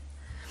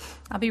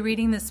I'll be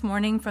reading this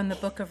morning from the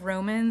book of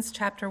Romans,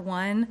 chapter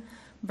 1,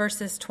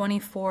 verses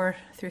 24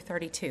 through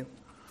 32.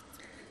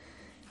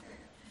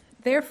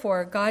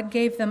 Therefore, God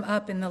gave them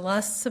up in the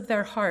lusts of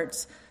their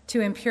hearts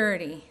to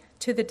impurity,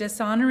 to the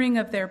dishonoring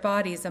of their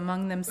bodies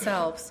among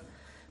themselves,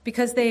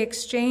 because they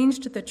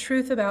exchanged the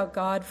truth about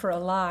God for a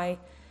lie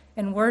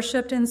and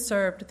worshipped and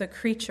served the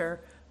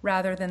creature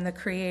rather than the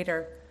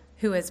Creator,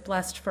 who is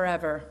blessed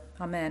forever.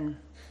 Amen.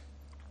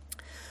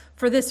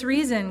 For this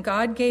reason,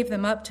 God gave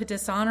them up to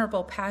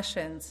dishonorable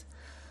passions.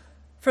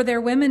 For their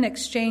women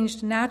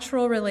exchanged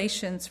natural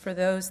relations for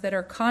those that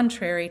are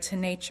contrary to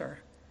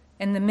nature.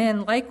 And the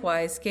men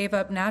likewise gave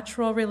up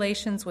natural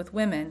relations with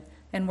women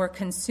and were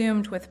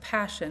consumed with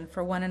passion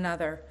for one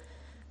another,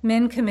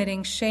 men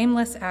committing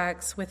shameless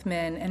acts with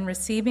men and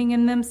receiving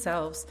in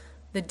themselves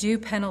the due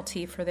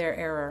penalty for their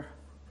error.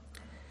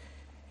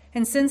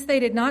 And since they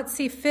did not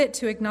see fit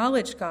to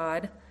acknowledge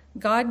God,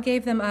 God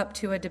gave them up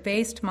to a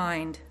debased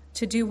mind,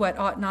 to do what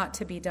ought not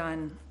to be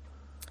done.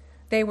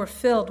 They were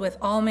filled with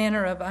all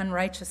manner of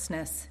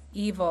unrighteousness,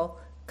 evil,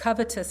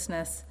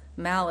 covetousness,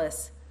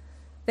 malice.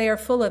 They are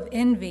full of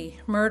envy,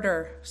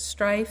 murder,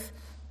 strife,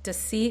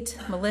 deceit,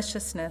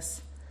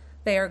 maliciousness.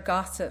 They are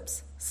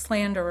gossips,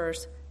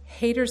 slanderers,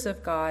 haters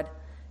of God,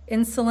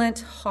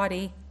 insolent,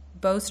 haughty,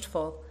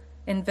 boastful,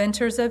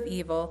 inventors of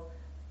evil,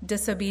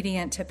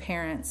 disobedient to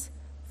parents,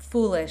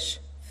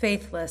 foolish,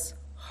 faithless,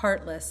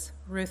 heartless,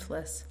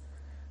 ruthless.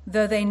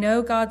 Though they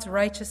know God's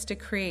righteous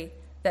decree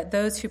that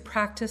those who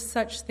practice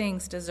such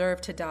things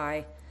deserve to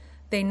die,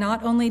 they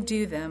not only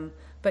do them,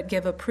 but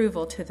give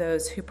approval to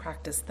those who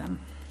practice them.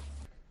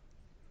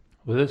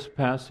 Well, this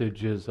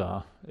passage is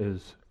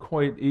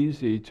quite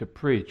easy to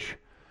preach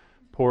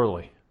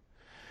poorly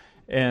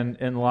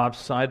and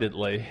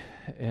lopsidedly,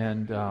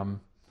 and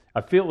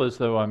I feel as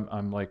though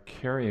I'm like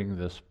carrying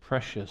this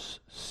precious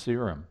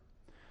serum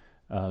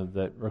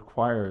that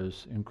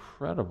requires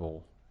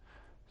incredible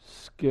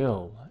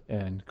skill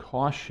and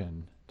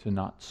caution to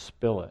not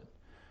spill it.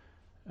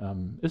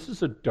 This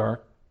is a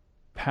dark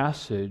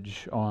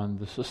passage on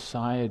the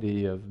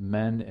society of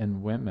men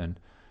and women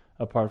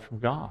apart from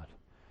God.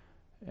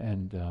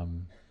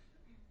 And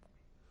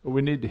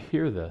we need to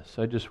hear this.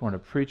 I just want to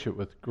preach it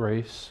with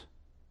grace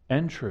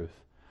and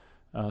truth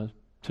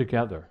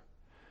together.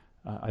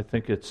 I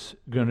think it's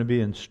going to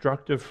be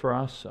instructive for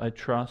us, I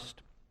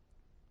trust,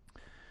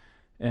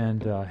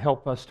 and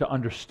help us to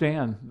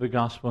understand the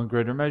gospel in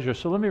greater measure.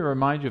 So let me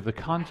remind you of the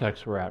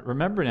context we're at.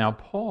 Remember now,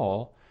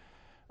 Paul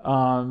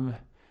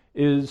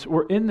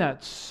we're in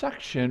that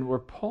section where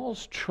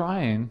Paul's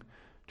trying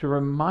to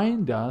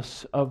remind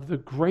us of the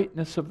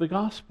greatness of the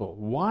gospel,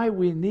 why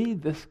we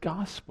need this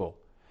gospel.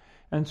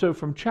 And so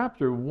from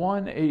chapter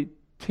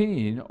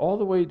 1:18 all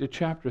the way to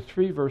chapter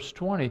 3, verse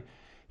 20,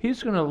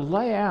 he's going to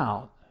lay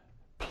out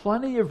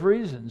plenty of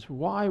reasons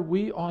why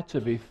we ought to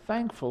be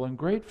thankful and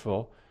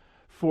grateful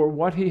for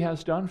what he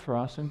has done for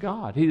us in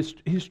God.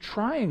 He's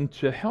trying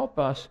to help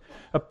us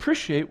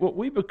appreciate what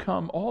we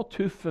become all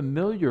too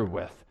familiar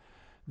with,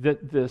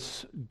 that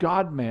this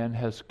God-man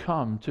has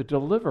come to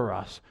deliver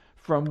us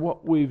from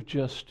what we've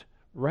just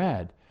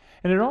read.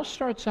 And it all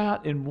starts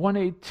out in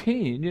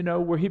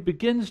 1:18, where he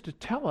begins to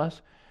tell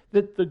us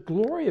that the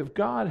glory of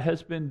God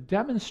has been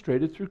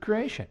demonstrated through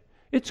creation.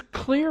 It's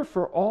clear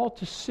for all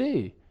to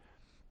see,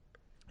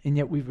 and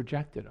yet we've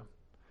rejected him.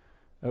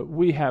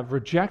 We have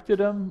rejected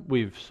him,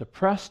 we've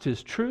suppressed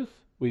his truth,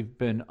 we've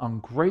been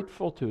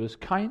ungrateful to his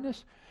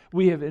kindness,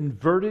 we have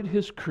inverted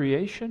his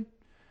creation,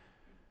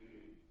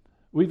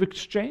 we've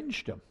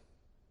exchanged him,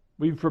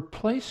 we've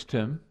replaced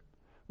him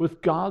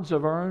with gods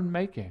of our own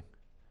making.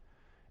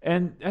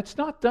 And that's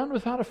not done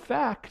without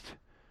effect.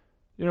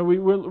 We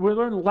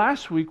learned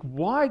last week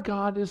why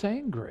God is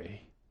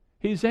angry.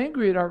 He's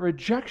angry at our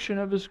rejection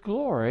of his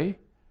glory.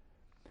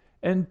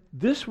 And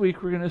this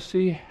week we're going to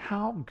see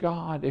how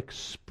God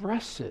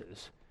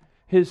expresses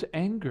his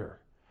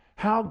anger,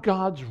 how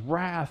God's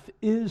wrath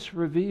is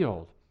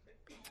revealed.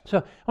 So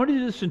I want to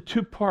do this in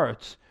two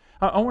parts.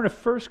 I want to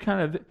first kind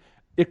of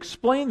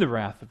explain the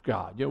wrath of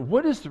God.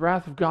 What is the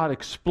wrath of God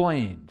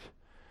explained?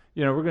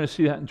 We're going to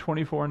see that in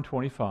 24 and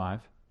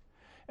 25.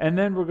 And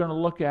then we're going to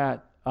look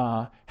at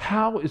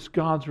how is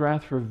God's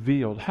wrath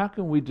revealed? How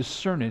can we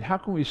discern it? How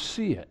can we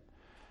see it?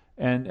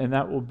 And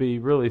that will be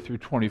really through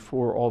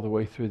 24 all the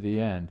way through the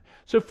end.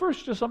 So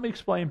first, just let me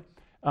explain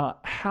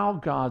how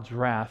God's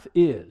wrath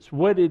is,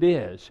 what it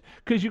is.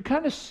 Because you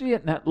kind of see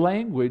it in that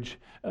language,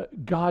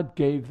 God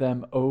gave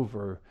them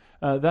over.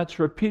 That's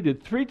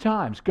repeated 3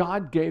 times.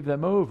 God gave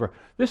them over.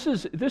 This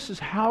is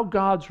how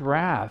God's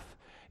wrath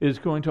is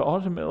going to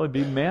ultimately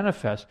be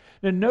manifest.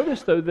 Now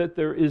notice, though, that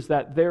there is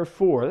that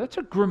therefore. That's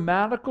a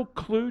grammatical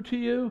clue to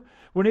you.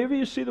 Whenever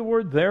you see the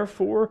word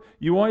therefore,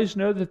 you always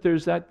know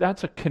that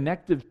that's a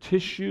connective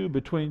tissue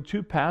between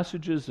 2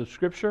 passages of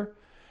Scripture.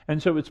 And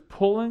so it's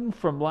pulling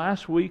from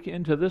last week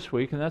into this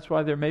week, and that's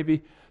why there may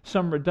be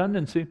some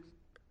redundancy.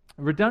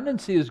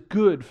 Redundancy is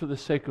good for the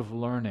sake of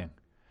learning.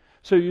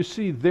 So you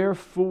see,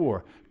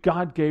 therefore,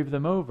 God gave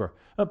them over.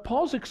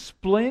 Paul's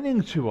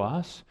explaining to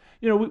us,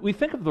 we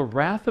think of the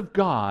wrath of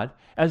God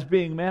as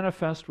being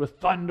manifest with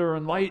thunder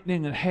and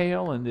lightning and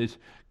hail and these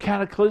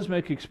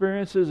cataclysmic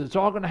experiences. It's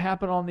all going to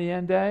happen on the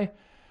end day.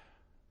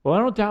 Well, I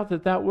don't doubt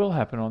that will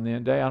happen on the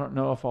end day. I don't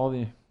know if all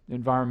the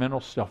environmental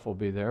stuff will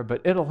be there,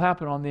 but it'll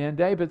happen on the end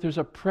day. But there's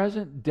a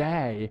present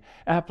day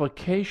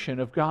application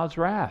of God's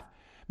wrath.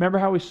 Remember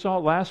how we saw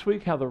last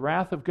week how the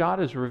wrath of God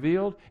is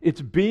revealed?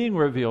 It's being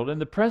revealed. In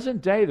the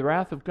present day, the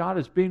wrath of God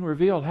is being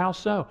revealed. How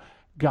so?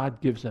 God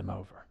gives them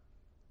over.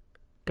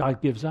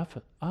 God gives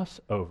us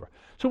over.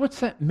 So what's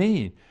that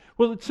mean?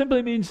 Well, it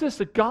simply means this,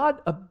 that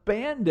God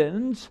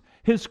abandons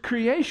His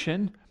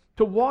creation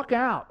to walk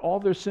out all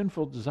their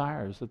sinful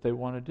desires that they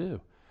want to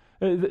do.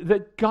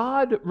 That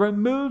God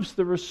removes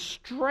the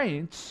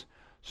restraints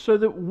so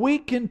that we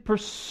can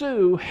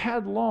pursue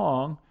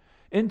headlong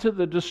into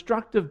the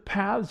destructive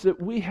paths that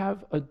we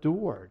have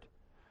adored.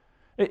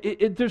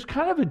 There's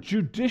kind of a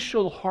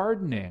judicial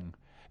hardening,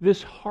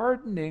 this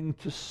hardening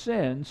to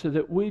sin so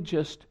that we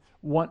just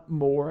want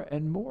more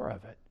and more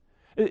of it.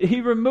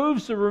 He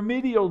removes the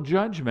remedial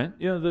judgment.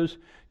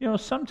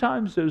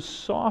 Sometimes those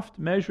soft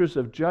measures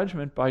of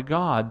judgment by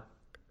God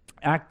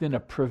act in a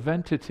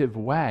preventative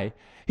way.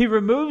 He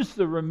removes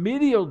the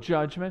remedial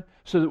judgment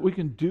so that we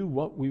can do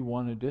what we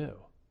want to do.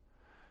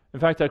 In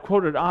fact, I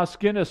quoted Os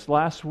Guinness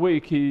last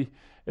week. He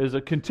is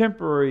a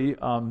contemporary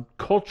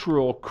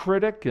cultural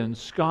critic and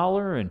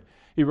scholar, and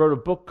he wrote a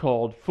book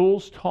called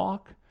Fool's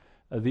Talk,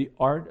 The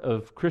Art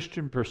of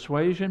Christian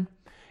Persuasion.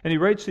 And he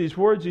writes these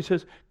words. He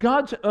says,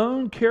 God's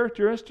own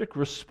characteristic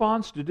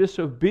response to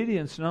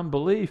disobedience and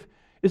unbelief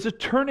is a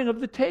turning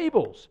of the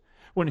tables.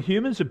 When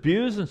humans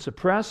abuse and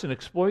suppress and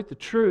exploit the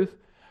truth,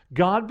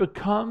 God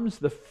becomes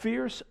the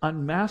fierce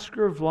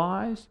unmasker of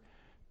lies,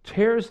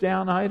 tears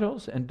down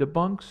idols, and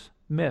debunks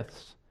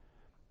myths.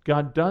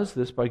 God does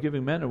this by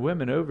giving men and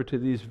women over to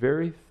these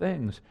very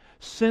things.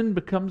 Sin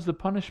becomes the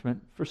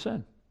punishment for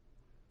sin.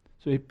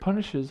 So He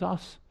punishes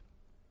us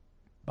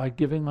by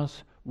giving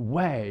us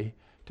way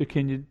to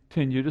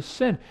continue to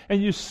sin.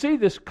 And you see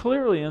this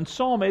clearly in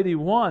Psalm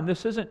 81.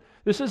 This isn't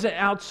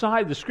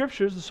outside the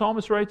Scriptures. The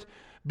psalmist writes,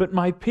 "But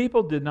my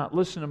people did not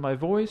listen to my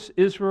voice.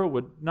 Israel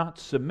would not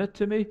submit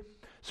to me.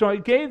 So I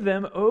gave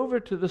them over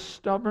to their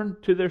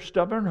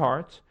stubborn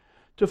hearts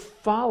to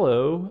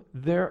follow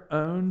their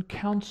own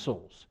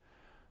counsels."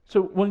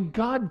 So when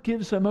God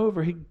gives them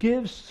over, He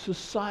gives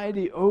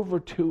society over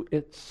to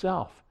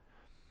itself.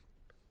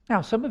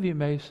 Now, some of you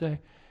may say,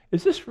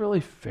 is this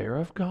really fair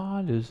of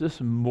God? Is this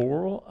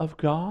moral of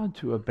God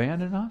to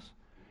abandon us?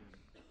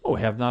 Oh,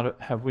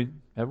 haven't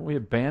we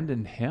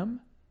abandoned Him?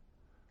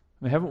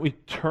 I mean, haven't we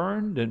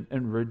turned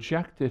and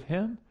rejected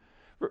Him?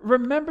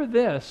 Remember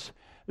this,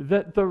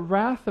 that the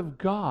wrath of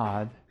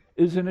God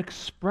is an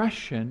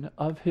expression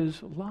of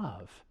His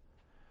love.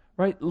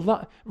 Right?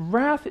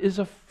 Wrath is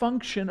a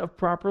function of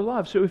proper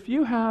love. So if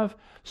you have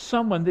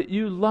someone that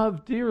you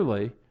love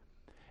dearly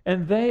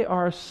and they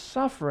are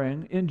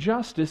suffering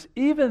injustice,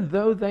 even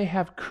though they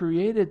have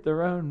created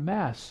their own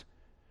mess,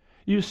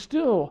 you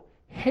still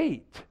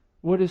hate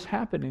what is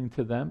happening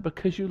to them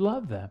because you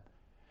love them.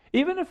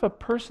 Even if a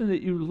person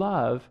that you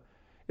love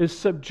is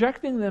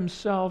subjecting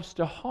themselves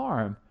to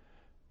harm,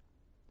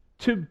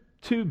 to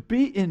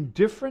be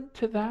indifferent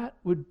to that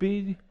would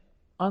be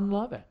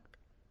unloving.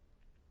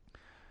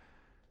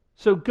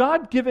 So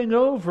God giving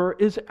over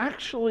is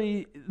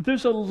actually,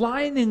 there's a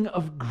lining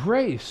of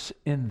grace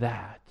in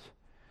that.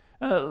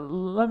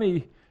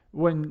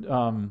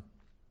 When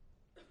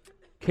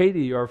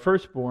Katie, our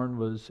firstborn,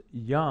 was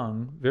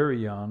young, very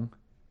young,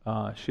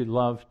 she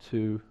loved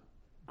to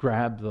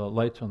grab the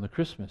lights on the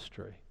Christmas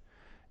tree.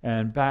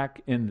 And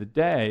back in the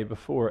day,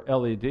 before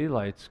LED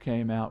lights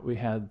came out, we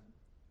had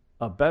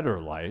a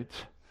better light.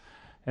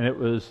 And it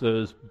was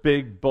those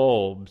big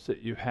bulbs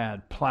that you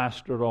had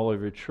plastered all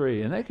over your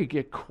tree. And they could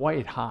get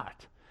quite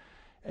hot.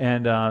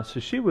 And so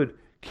she would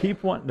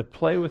keep wanting to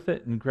play with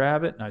it and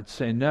grab it. And I'd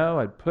say no.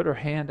 I'd put her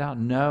hand out,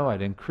 no.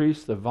 I'd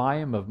increase the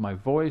volume of my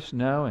voice,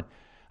 no. And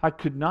I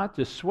could not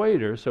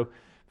dissuade her. So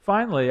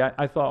finally,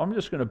 I thought, I'm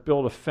just going to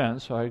build a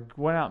fence. So I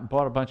went out and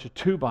bought a bunch of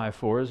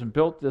 2x4s and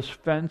built this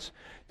fence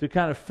to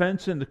kind of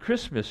fence in the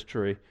Christmas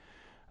tree.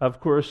 Of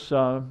course,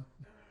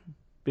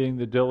 being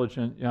the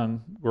diligent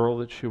young girl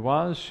that she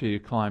was, she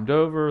climbed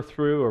over,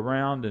 through,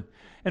 around,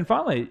 and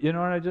finally, you know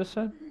what I just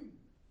said?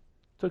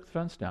 Took the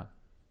fence down.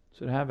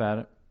 Said, have at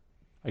it.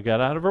 I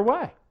got out of her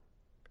way.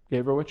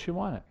 Gave her what she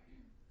wanted.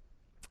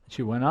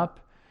 She went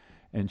up,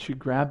 and she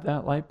grabbed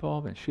that light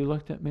bulb, and she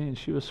looked at me, and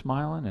she was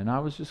smiling, and I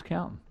was just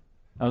counting.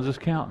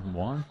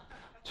 1,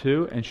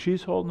 2, and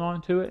she's holding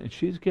on to it, and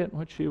she's getting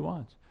what she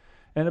wants.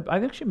 And I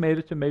think she made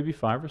it to maybe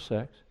 5 or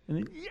 6. And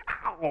then,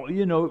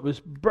 it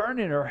was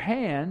burning her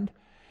hand,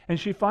 and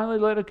she finally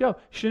let it go.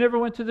 She never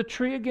went to the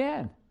tree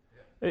again.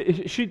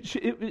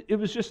 It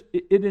was just,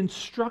 it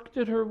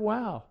instructed her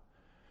well.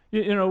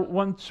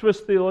 One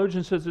Swiss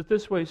theologian says it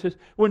this way. He says,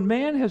 when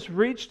man has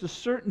reached a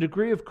certain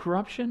degree of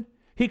corruption,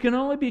 he can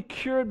only be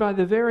cured by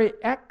the very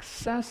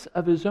excess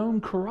of his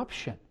own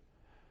corruption.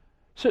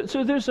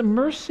 So there's a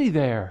mercy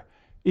there.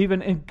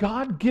 even in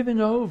God giving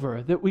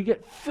over, that we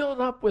get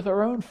filled up with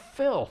our own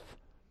filth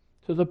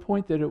to the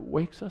point that it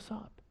wakes us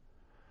up.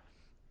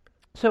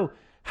 So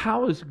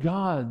how is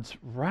God's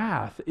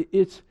wrath?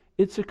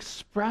 It's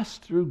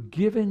expressed through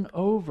giving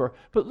over.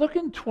 But look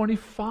in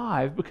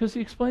 25, because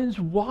he explains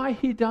why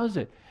he does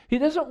it. He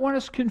doesn't want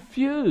us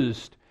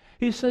confused.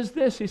 He says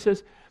this, he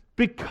says,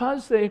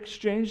 because they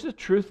exchanged the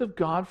truth of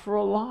God for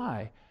a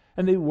lie,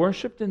 and they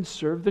worshipped and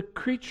served the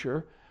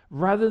creature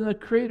rather than the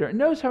Creator. And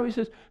notice how he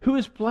says, who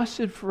is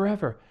blessed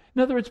forever.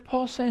 In other words,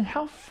 Paul's saying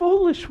how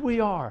foolish we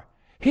are.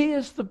 He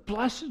is the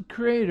blessed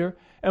Creator,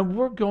 and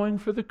we're going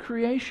for the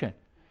creation.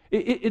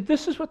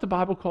 This is what the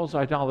Bible calls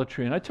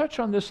idolatry, and I touched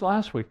on this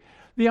last week.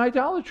 The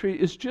idolatry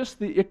is just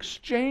the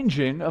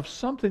exchanging of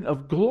something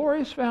of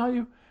glorious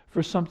value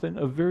for something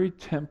of very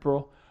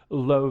temporal,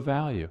 low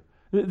value.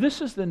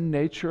 This is the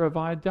nature of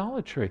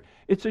idolatry.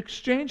 It's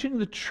exchanging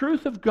the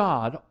truth of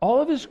God,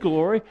 all of His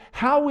glory,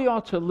 how we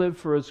ought to live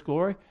for His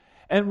glory,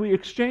 and we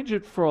exchange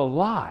it for a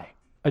lie,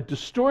 a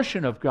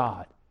distortion of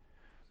God.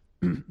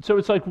 So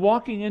it's like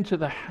walking into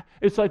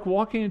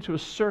a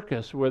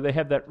circus where they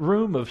have that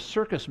room of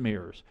circus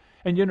mirrors.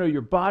 And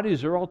your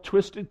bodies are all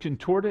twisted,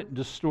 contorted, and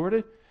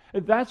distorted.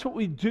 And that's what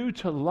we do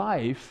to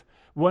life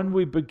when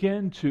we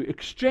begin to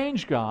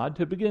exchange God,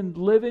 to begin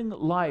living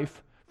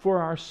life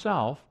for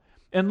ourselves,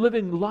 and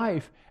living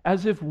life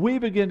as if we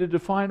begin to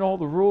define all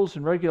the rules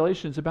and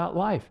regulations about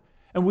life.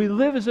 And we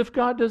live as if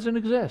God doesn't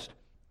exist.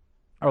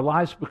 Our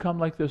lives become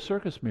like those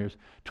circus mirrors,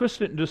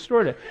 twisted and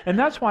distorted. And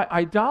that's why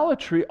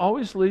idolatry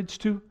always leads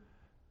to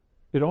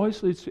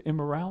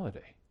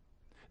immorality.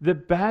 The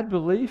bad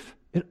belief,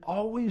 it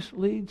always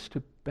leads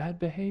to bad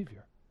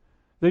behavior.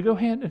 They go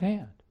hand in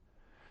hand.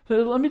 So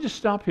let me just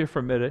stop here for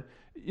a minute,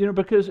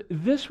 because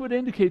this would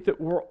indicate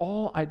that we're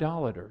all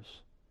idolaters.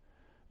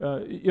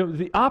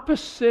 The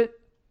opposite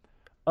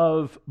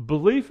of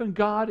belief in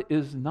God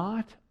is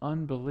not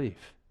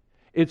unbelief.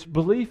 It's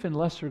belief in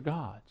lesser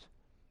gods.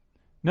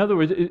 In other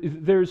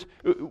words,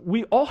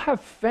 we all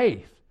have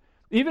faith.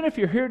 Even if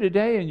you're here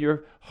today and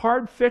you're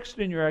hard-fixed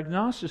in your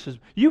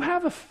agnosticism, you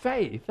have a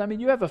faith. I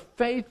mean, you have a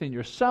faith in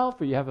yourself,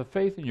 or you have a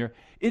faith in your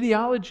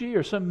ideology,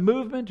 or some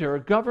movement, or a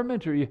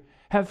government, or you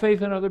have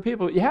faith in other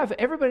people.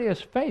 Everybody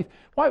has faith.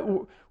 Why?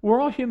 We're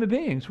all human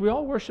beings. We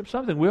all worship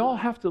something. We all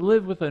have to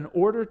live with an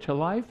order to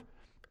life.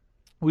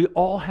 We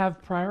all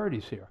have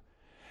priorities here.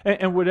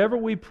 And whatever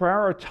we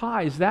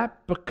prioritize,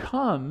 that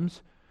becomes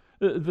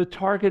the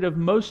target of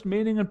most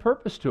meaning and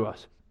purpose to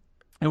us.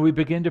 And we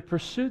begin to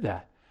pursue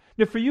that.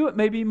 Now, for you, it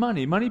may be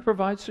money. Money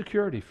provides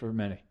security for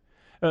many.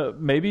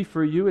 Maybe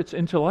for you, it's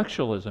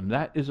intellectualism.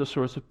 That is a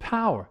source of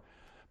power.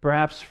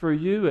 Perhaps for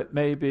you, it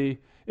may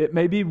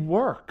be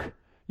work.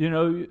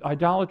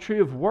 Idolatry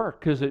of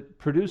work, because it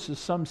produces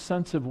some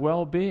sense of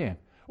well-being.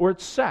 Or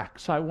it's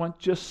sex. I want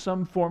just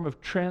some form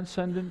of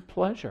transcendent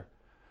pleasure.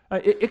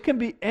 It can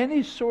be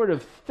any sort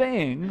of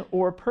thing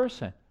or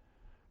person.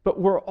 But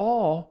we're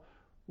all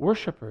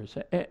worshipers.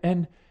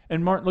 And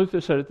Martin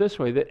Luther said it this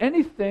way, that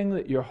anything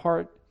that your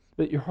heart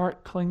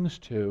clings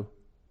to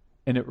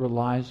and it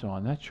relies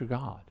on, that's your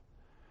God.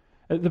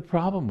 The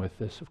problem with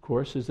this, of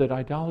course, is that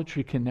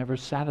idolatry can never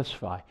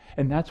satisfy.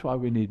 And that's why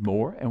we need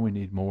more, and we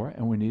need more,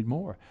 and we need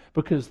more.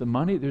 Because the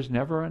money, there's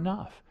never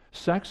enough.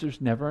 Sex, there's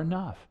never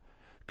enough.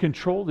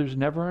 Control, there's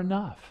never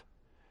enough.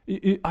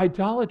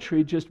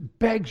 Idolatry just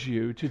begs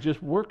you to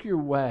just work your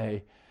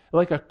way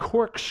like a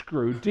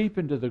corkscrew deep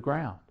into the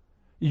ground.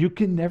 You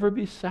can never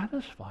be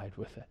satisfied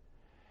with it.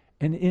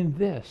 And in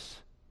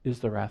this is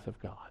the wrath of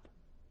God.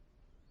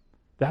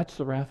 That's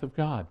the wrath of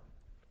God.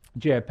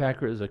 J.I.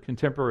 Packer is a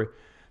contemporary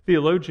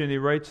theologian. He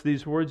writes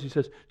these words. He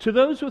says, "To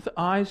those with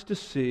eyes to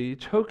see,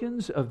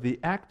 tokens of the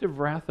active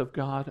wrath of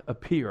God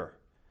appear."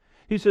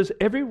 He says,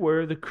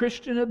 everywhere the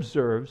Christian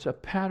observes a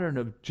pattern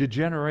of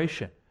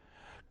degeneration,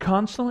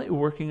 constantly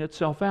working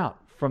itself out,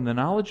 from the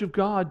knowledge of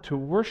God to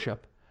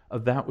worship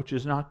of that which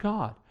is not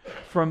God,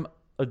 from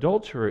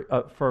idolatry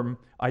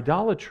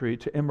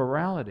to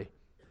immorality,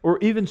 or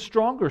even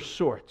stronger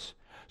sorts,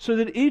 so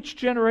that each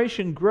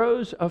generation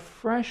grows a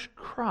fresh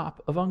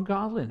crop of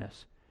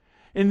ungodliness.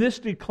 In this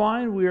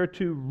decline, we are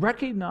to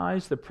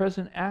recognize the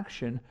present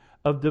action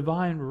of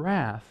divine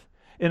wrath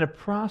in a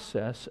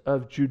process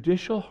of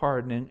judicial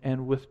hardening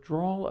and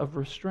withdrawal of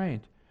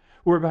restraint,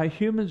 whereby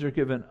humans are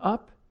given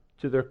up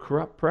to their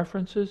corrupt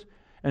preferences,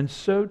 and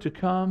so to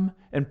come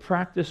and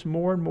practice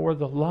more and more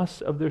the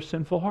lusts of their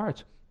sinful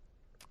hearts.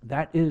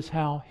 That is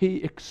how he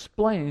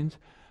explains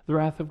the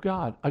wrath of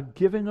God, a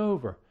giving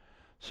over.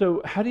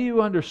 So how do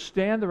you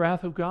understand the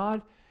wrath of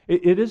God?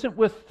 It isn't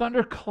with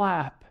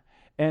thunderclap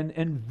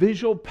and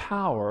visual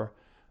power,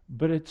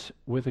 but it's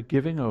with a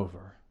giving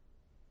over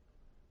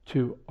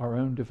to our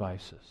own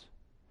devices.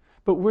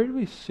 But where do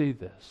we see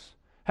this?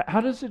 How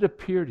does it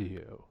appear to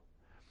you?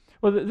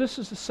 Well, this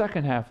is the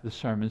second half of the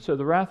sermon. So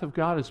the wrath of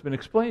God has been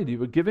explained to you,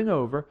 but giving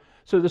over.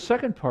 So the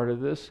second part of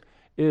this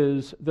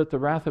is that the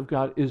wrath of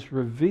God is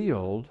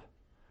revealed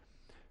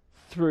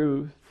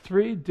through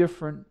three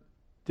different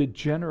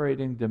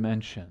degenerating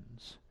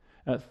dimensions.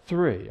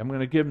 Three. I'm going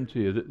to give them to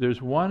you.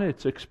 There's one,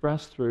 it's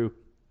expressed through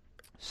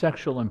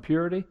sexual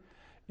impurity.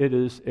 It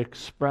is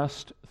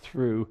expressed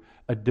through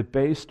a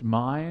debased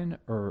mind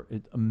or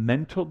a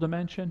mental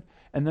dimension.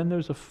 And then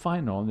there's a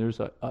final, and there's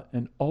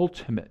an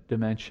ultimate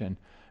dimension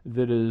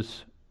that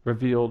is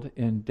revealed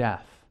in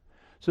death.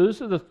 So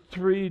those are the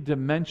three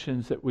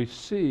dimensions that we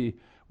see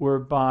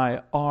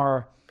whereby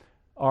our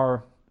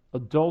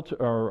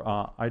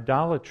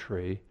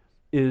idolatry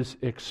is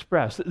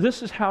expressed.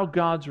 This is how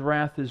God's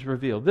wrath is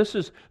revealed. This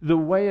is the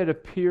way it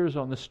appears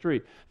on the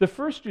street. The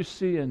first you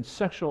see in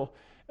sexual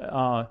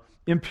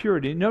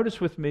impurity, notice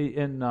with me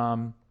in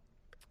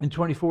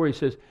 24, he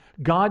says,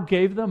 God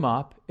gave them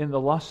up in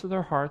the lust of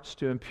their hearts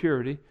to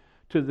impurity,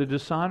 to the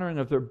dishonoring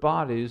of their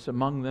bodies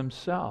among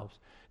themselves.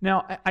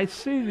 Now, I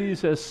see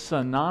these as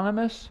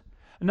synonymous.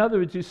 In other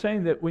words, he's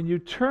saying that when you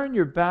turn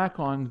your back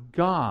on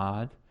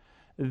God,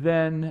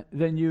 then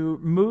you're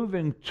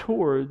moving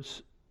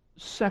towards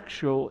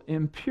sexual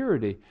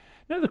impurity.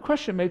 Now, the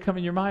question may come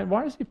in your mind,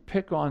 why does he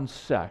pick on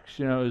sex?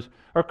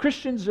 Are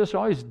Christians just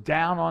always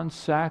down on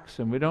sex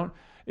and we don't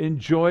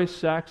enjoy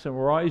sex and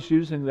we're always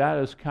using that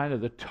as kind of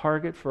the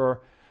target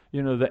for,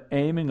 the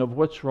aiming of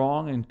what's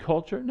wrong in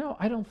culture? No,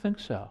 I don't think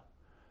so.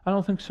 I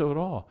don't think so at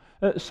all.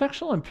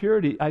 Sexual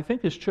impurity, I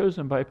think, is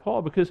chosen by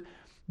Paul because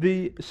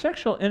the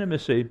sexual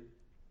intimacy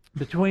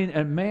between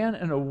a man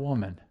and a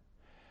woman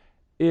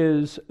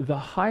is the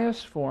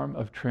highest form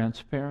of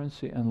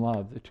transparency and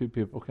love that two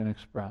people can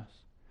express.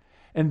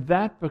 And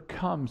that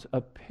becomes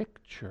a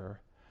picture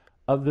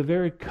of the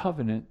very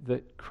covenant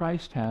that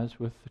Christ has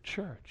with the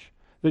church,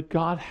 that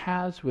God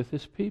has with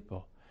his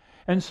people.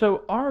 And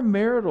so our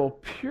marital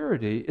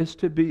purity is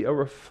to be a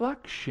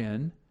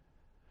reflection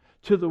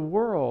to the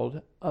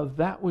world of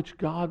that which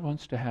God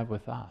wants to have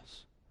with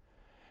us.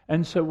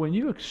 And so when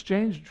you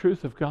exchange the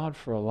truth of God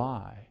for a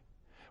lie,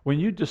 when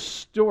you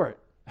distort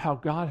how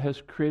God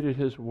has created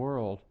his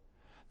world,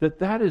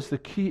 that is the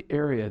key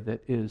area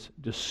that is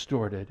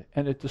distorted,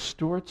 and it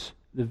distorts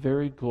the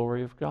very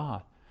glory of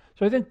God.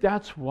 So I think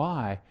that's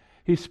why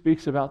he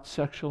speaks about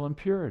sexual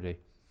impurity.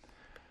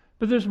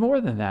 But there's more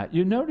than that.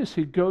 You notice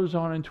he goes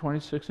on in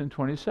 26 and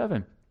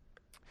 27,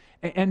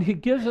 and he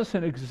gives us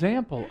an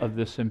example of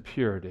this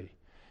impurity.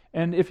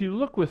 And if you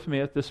look with me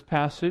at this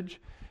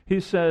passage, he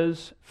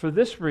says, for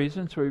this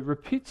reason, so he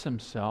repeats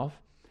himself,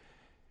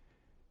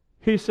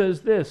 he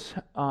says this,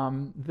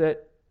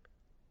 that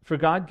for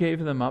God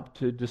gave them up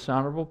to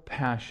dishonorable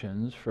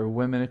passions, for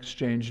women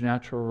exchanged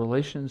natural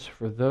relations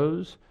for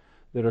those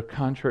that are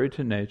contrary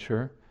to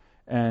nature,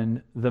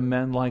 and the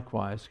men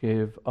likewise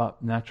gave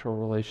up natural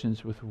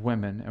relations with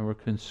women and were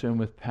consumed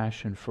with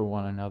passion for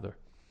one another.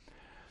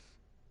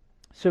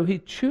 So he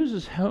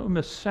chooses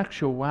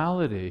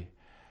homosexuality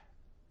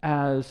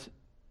as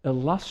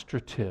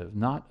illustrative,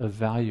 not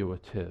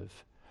evaluative,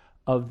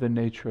 of the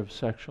nature of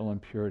sexual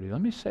impurity.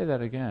 Let me say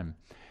that again.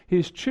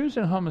 He's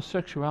choosing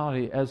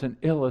homosexuality as an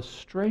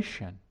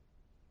illustration,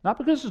 not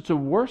because it's a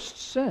worse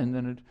sin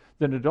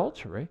than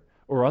adultery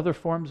or other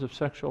forms of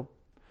sexual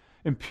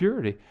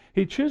impurity.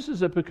 He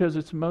chooses it because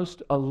it's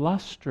most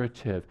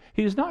illustrative.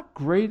 He's not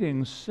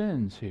grading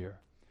sins here.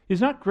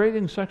 He's not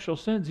grading sexual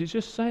sins. He's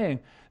just saying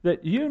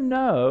that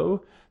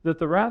that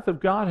the wrath of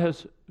God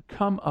has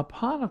come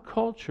upon a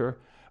culture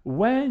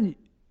when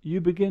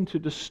you begin to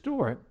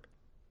distort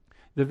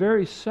the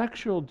very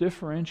sexual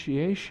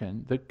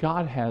differentiation that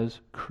God has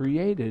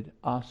created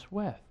us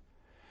with.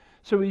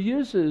 So he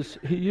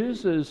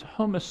uses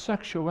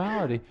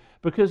homosexuality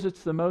because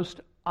it's the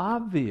most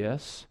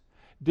obvious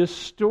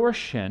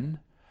distortion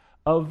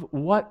of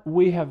what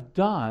we have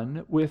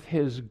done with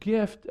his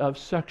gift of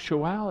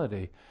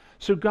sexuality.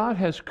 So God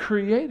has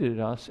created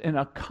us in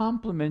a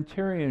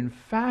complementarian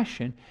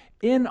fashion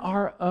in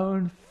our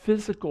own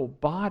physical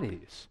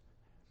bodies.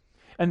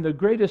 And the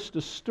greatest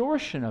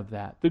distortion of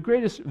that, the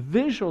greatest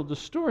visual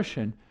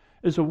distortion,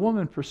 is a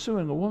woman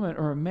pursuing a woman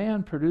or a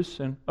man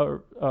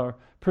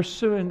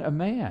pursuing a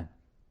man.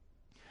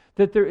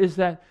 That there is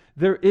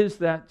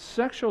that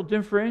sexual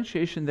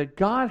differentiation that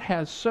God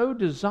has so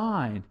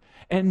designed,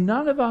 and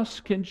none of us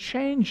can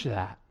change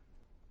that.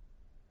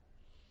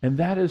 And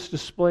that is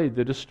displayed,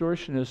 the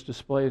distortion is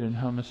displayed in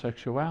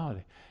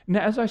homosexuality.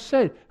 Now, as I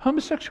said,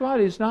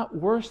 homosexuality is not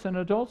worse than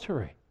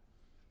adultery.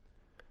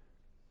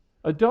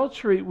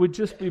 Adultery would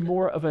just be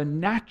more of a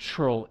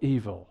natural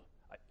evil.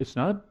 It's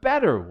not a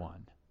better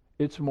one.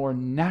 It's more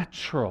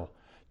natural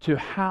to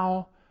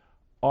how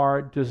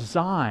our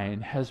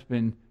design has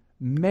been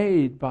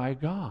made by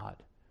God.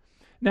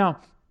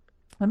 Now,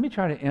 let me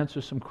try to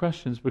answer some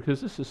questions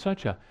because this is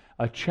such a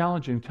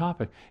challenging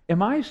topic.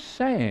 Am I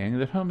saying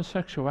that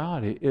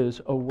homosexuality is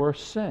a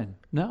worse sin?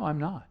 No, I'm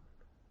not.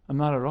 I'm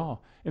not at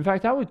all. In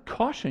fact, I would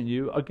caution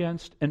you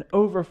against an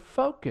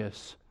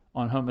over-focus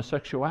on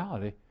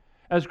homosexuality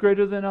as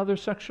greater than other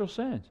sexual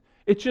sins.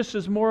 It just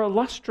is more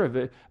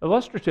illustrative.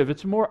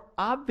 It's more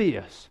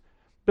obvious,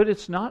 but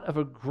it's not of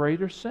a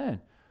greater sin.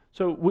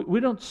 So we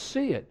don't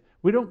see it.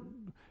 We don't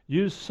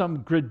use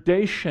some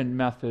gradation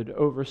method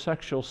over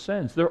sexual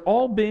sins. They're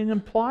all being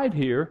implied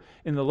here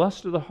in the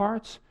lust of the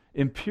hearts,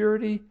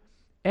 impurity,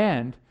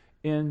 and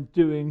in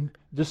doing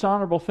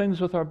dishonorable things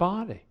with our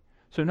body.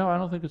 So no, I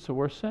don't think it's the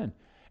worst sin.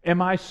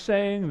 Am I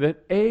saying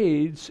that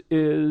AIDS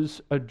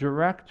is a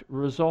direct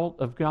result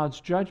of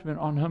God's judgment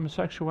on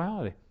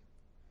homosexuality?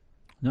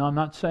 No, I'm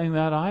not saying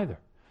that either.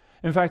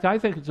 In fact, I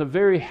think it's a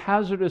very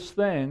hazardous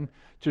thing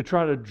to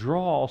try to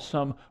draw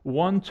some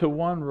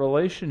one-to-one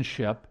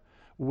relationship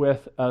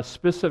with a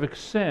specific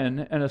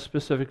sin and a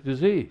specific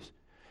disease.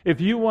 If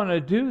you want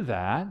to do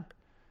that,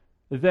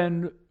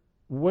 then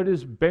what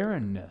is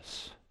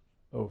barrenness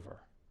over?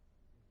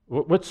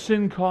 What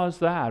sin caused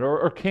that?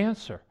 Or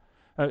cancer?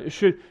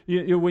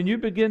 When you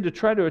begin to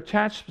try to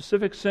attach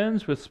specific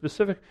sins with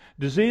specific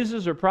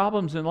diseases or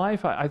problems in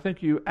life, I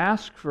think you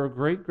ask for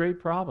great, great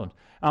problems.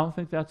 I don't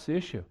think that's the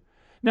issue.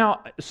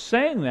 Now,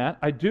 saying that,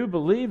 I do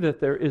believe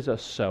that there is a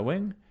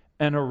sowing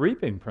and a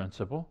reaping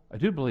principle. I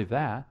do believe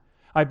that.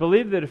 I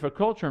believe that if a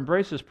culture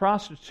embraces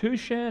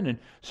prostitution and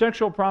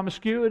sexual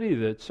promiscuity,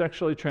 that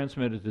sexually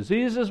transmitted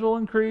diseases will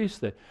increase,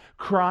 that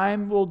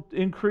crime will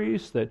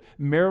increase, that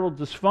marital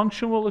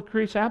dysfunction will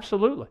increase.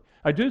 Absolutely.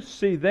 I do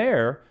see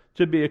there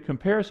to be a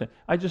comparison.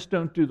 I just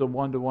don't do the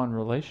one-to-one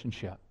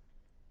relationship.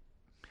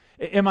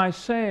 Am I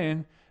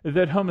saying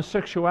that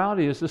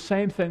homosexuality is the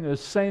same thing as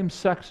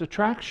same-sex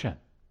attraction?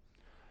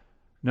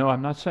 No,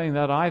 I'm not saying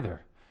that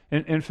either.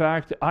 In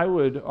fact, I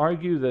would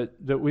argue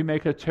that we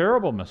make a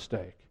terrible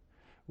mistake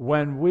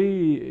when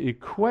we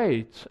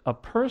equate a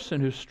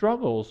person who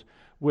struggles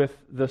with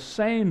the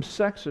same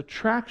sex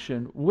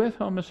attraction with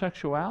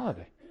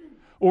homosexuality,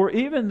 or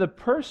even the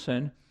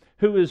person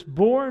who is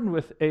born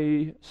with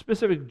a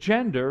specific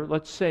gender,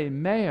 let's say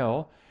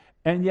male,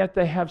 and yet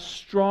they have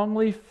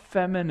strongly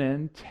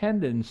feminine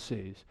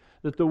tendencies,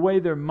 that the way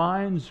their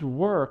minds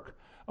work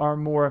are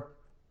more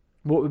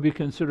what would be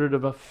considered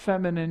of a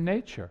feminine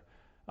nature.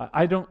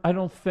 I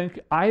don't think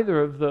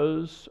either of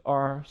those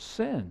are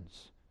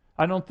sins.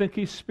 I don't think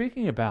he's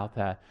speaking about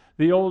that.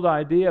 The old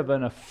idea of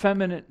an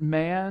effeminate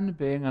man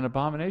being an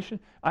abomination,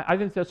 I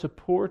think that's a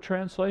poor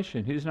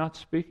translation. He's not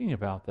speaking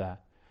about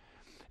that.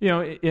 You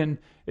know,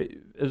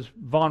 as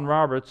Vaughn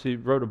Roberts, he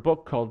wrote a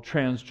book called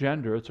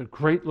Transgender. It's a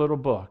great little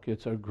book.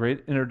 It's a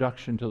great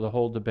introduction to the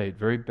whole debate.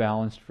 Very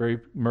balanced, very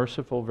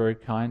merciful, very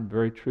kind,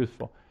 very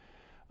truthful.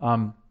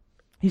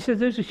 He says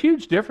there's a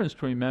huge difference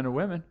between men and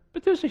women,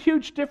 but there's a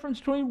huge difference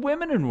between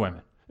women and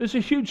women. There's a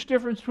huge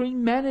difference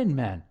between men and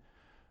men.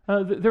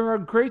 There are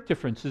great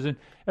differences. And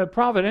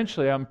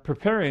providentially, I'm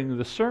preparing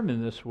the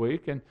sermon this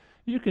week, and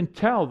you can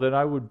tell that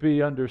I would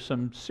be under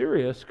some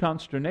serious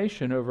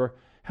consternation over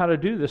how to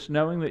do this,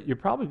 knowing that you're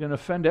probably going to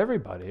offend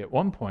everybody at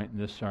one point in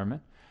this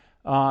sermon.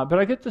 But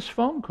I get this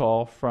phone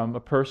call from a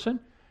person,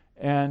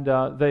 and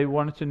they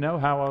wanted to know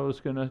how I was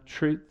going to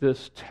treat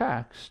this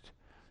text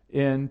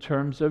in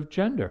terms of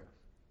gender.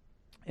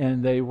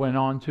 And they went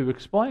on to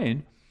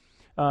explain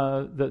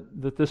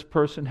that this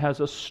person has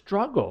a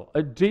struggle,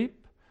 a deep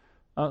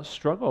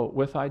struggle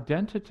with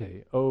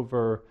identity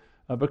over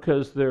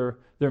because their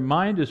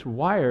mind is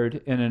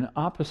wired in an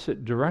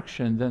opposite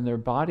direction than their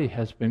body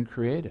has been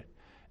created.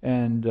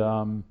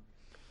 And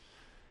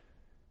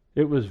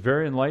it was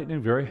very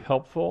enlightening, very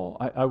helpful.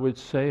 I would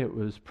say it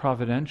was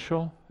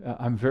providential.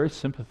 I'm very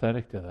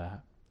sympathetic to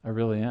that. I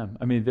really am.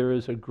 I mean, there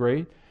is a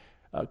great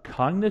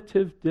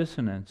cognitive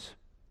dissonance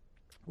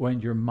when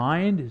your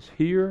mind is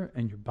here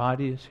and your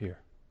body is here.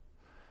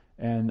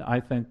 And I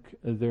think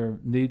there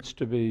needs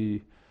to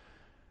be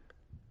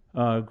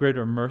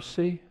greater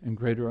mercy and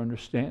greater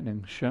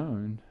understanding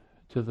shown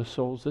to the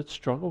souls that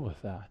struggle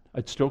with that.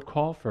 I'd still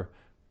call for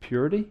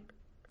purity.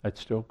 I'd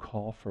still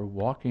call for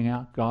walking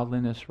out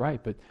godliness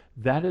right. But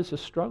that is a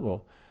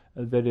struggle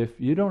that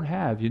if you don't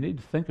have, you need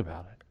to think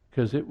about it,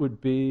 because it would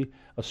be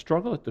a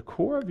struggle at the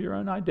core of your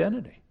own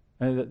identity.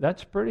 And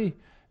that's pretty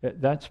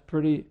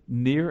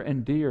near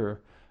and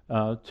dear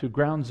to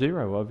ground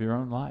zero of your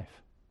own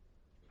life.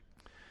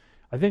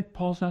 I think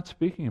Paul's not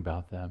speaking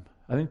about them.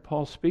 I think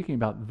Paul's speaking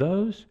about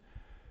those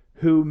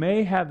who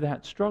may have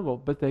that struggle,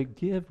 but they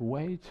give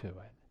way to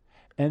it.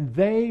 And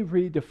they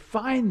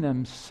redefine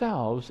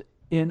themselves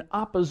in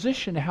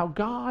opposition to how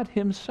God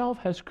himself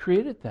has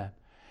created them.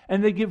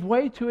 And they give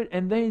way to it,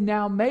 and they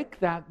now make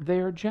that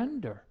their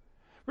gender.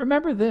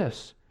 Remember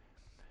this.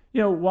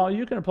 You know, while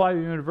you can apply to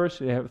the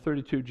university to have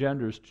 32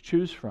 genders to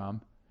choose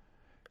from,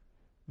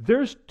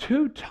 there's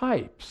two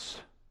types,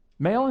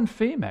 male and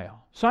female.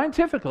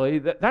 Scientifically,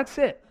 that's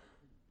it.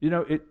 You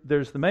know,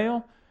 there's the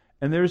male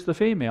and there's the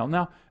female.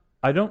 Now,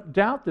 I don't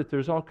doubt that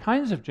there's all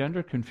kinds of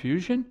gender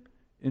confusion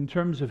in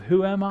terms of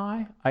who am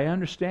I. I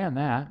understand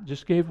that.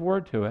 Just gave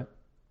word to it.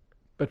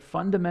 But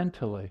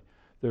fundamentally,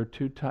 there are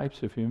two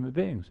types of human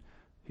beings.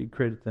 He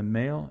created them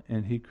male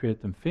and he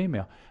created them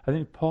female. I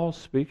think Paul's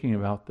speaking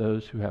about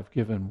those who have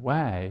given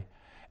way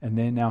and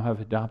they now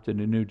have adopted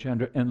a new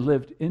gender and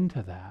lived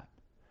into that.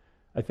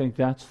 I think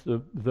that's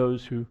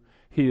those who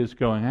he is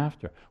going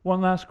after.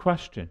 One last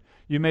question.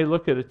 You may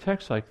look at a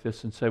text like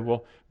this and say,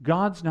 well,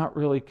 God's not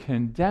really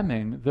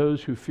condemning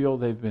those who feel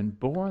they've been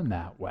born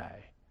that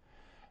way.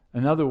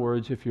 In other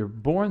words, if you're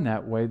born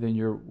that way, then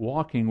you're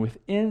walking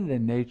within the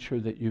nature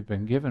that you've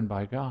been given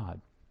by God.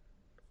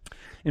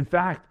 In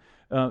fact,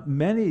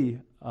 many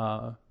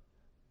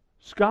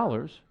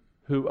scholars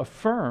who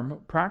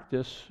affirm,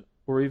 practice,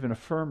 or even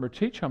affirm or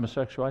teach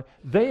homosexuality,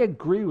 they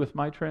agree with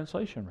my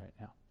translation right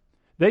now.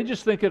 They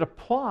just think it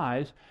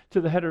applies to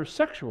the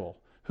heterosexual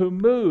who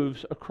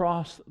moves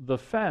across the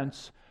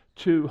fence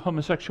to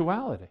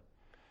homosexuality.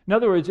 In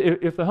other words,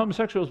 if the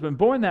homosexual has been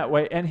born that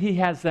way and he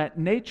has that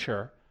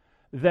nature,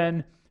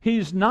 then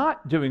he's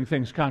not doing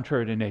things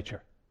contrary to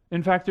nature.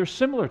 In fact, they're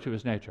similar to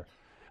his nature.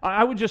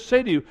 I would just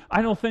say to you,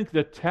 I don't think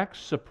the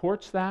text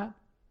supports that.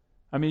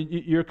 I mean,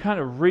 you're kind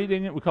of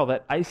reading it. We call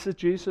that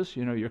eisegesis.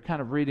 You're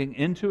kind of reading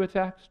into a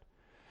text.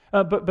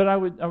 But I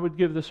would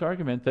give this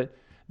argument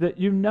that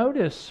you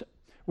notice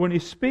when he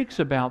speaks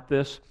about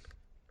this,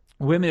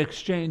 women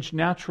exchanged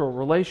natural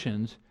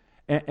relations,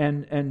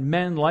 and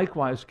men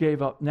likewise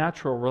gave up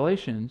natural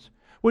relations.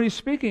 What he's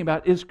speaking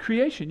about is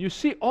creation. You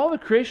see all the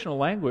creational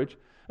language.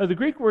 The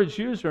Greek words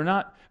used are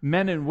not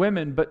men and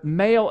women, but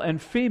male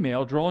and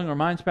female, drawing our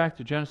minds back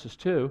to Genesis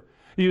 2.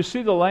 You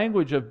see the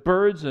language of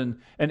birds and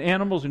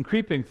animals and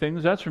creeping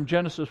things. That's from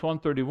Genesis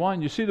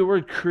 1:31. You see the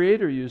word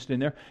creator used in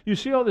there. You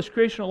see all this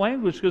creational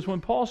language because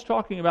when Paul's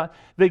talking about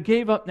they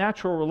gave up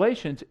natural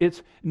relations,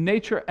 it's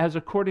nature as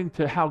according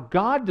to how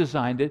God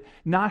designed it,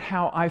 not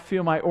how I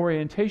feel my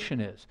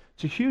orientation is.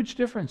 It's a huge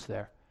difference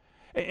there.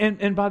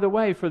 And by the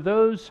way, for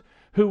those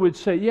who would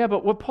say, yeah,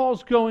 but what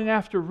Paul's going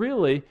after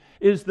really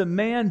is the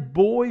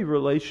man-boy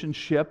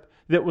relationship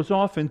that was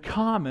often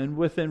common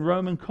within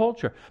Roman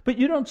culture. But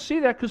you don't see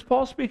that because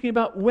Paul's speaking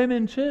about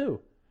women too.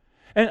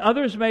 And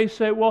others may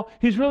say, well,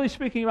 he's really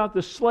speaking about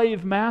the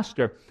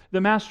slave-master,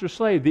 the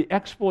master-slave, the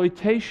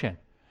exploitation.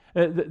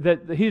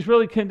 That he's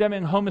really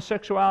condemning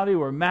homosexuality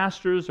where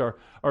masters are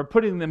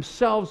putting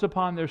themselves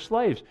upon their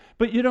slaves.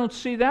 But you don't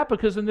see that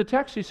because in the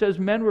text he says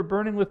men were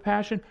burning with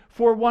passion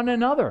for one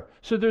another.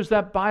 So there's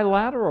that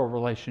bilateral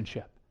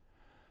relationship.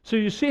 So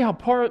you see how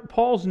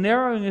Paul's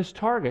narrowing his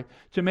target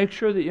to make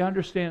sure that you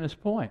understand his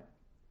point.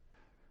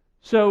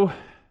 So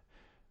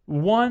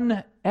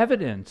one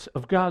evidence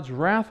of God's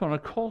wrath on a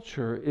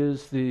culture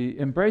is the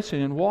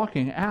embracing and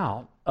walking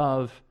out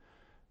of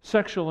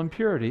sexual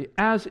impurity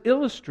as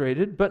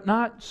illustrated but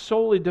not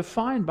solely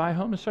defined by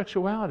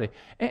homosexuality.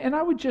 And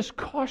I would just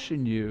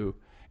caution you,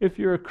 if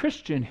you're a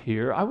Christian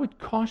here, I would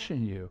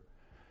caution you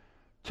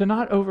to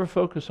not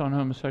overfocus on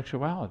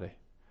homosexuality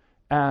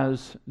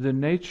as the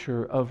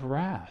nature of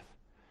wrath.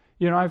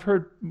 I've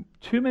heard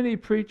too many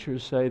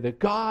preachers say that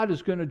God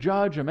is going to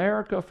judge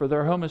America for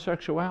their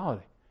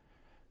homosexuality.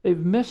 They've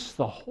missed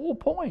the whole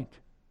point.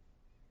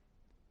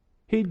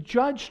 He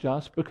judged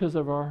us because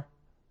of our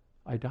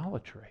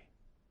idolatry.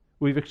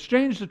 We've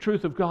exchanged the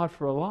truth of God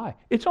for a lie.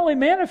 It's only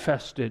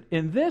manifested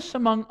in this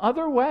among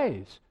other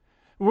ways.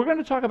 We're going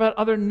to talk about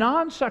other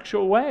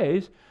non-sexual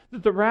ways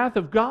that the wrath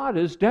of God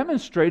is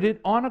demonstrated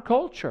on a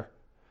culture.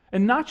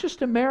 And not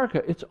just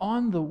America, it's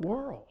on the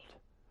world.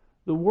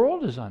 The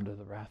world is under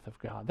the wrath of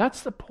God.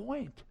 That's the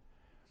point.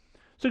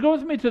 So go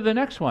with me to the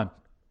next one.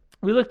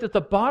 We looked at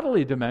the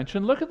bodily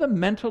dimension. Look at the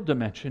mental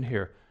dimension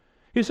here.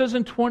 He says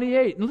in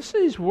 28, and listen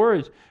to these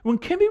words. When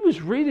Kimmy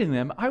was reading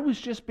them, I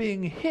was just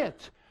being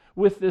hit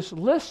with this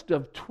list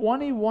of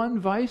 21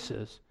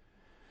 vices.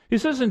 He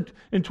says in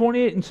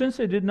 28, and since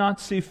they did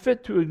not see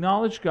fit to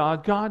acknowledge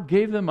God, God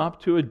gave them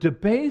up to a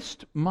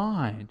debased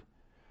mind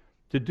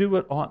to do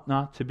what ought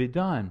not to be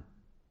done.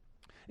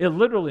 It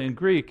literally in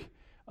Greek,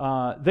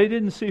 they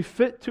didn't see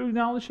fit to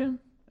acknowledge Him,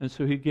 and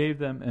so He gave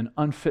them an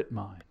unfit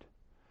mind.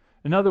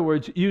 In other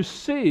words, you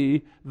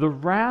see the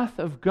wrath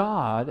of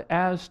God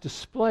as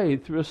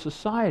displayed through a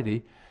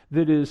society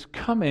that is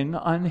coming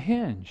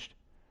unhinged.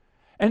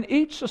 And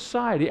each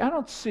society, I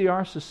don't see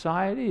our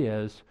society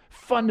as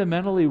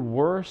fundamentally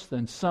worse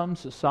than some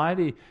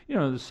society. The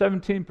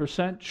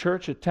 17%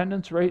 church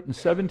attendance rate in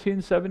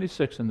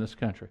 1776 in this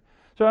country.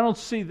 So I don't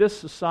see this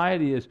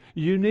society as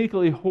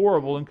uniquely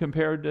horrible in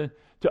compared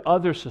to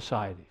other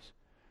societies.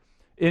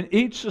 In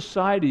each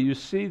society, you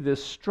see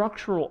this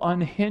structural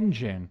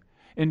unhinging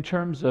in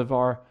terms of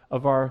our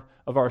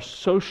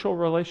social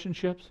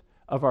relationships,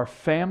 of our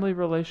family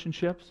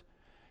relationships.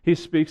 He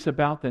speaks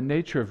about the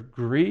nature of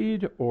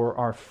greed or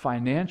our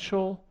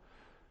financial.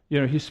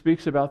 He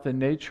speaks about the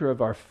nature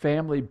of our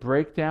family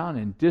breakdown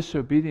and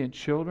disobedient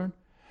children,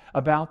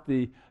 about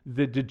the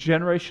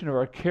degeneration of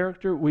our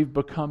character. We've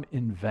become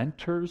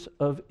inventors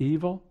of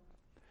evil.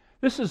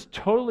 This is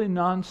totally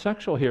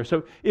non-sexual here.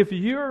 So if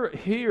you're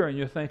here and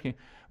you're thinking,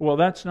 well,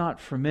 that's not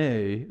for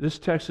me, this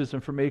text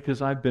isn't for me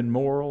because I've been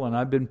moral and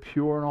I've been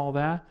pure and all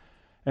that,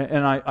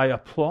 and I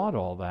applaud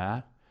all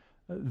that,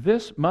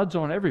 this mud's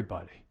on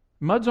everybody.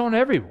 Mud's on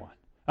everyone.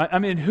 I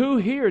mean, who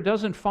here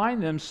doesn't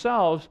find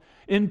themselves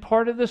in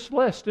part of this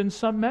list in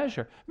some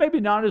measure? Maybe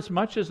not as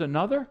much as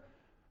another,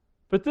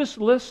 but this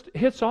list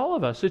hits all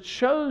of us. It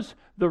shows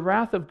the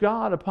wrath of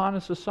God upon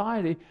a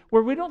society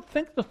where we don't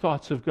think the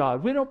thoughts of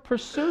God. We don't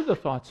pursue the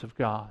thoughts of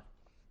God.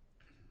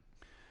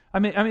 I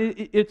mean,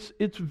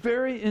 it's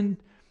very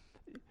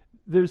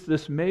there's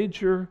this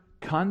major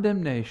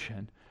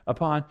condemnation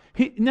upon.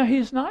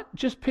 He's not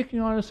just picking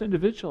on us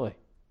individually.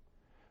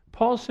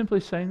 Paul's simply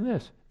saying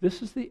this.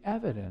 This is the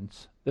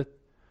evidence that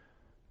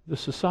the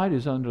society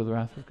is under the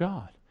wrath of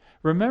God.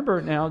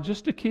 Remember now,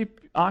 just to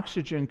keep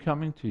oxygen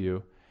coming to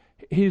you,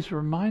 he's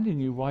reminding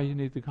you why you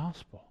need the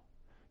gospel.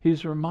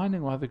 He's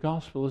reminding why the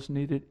gospel is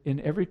needed in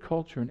every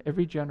culture, in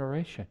every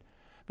generation.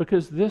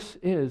 Because this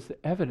is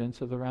the evidence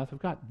of the wrath of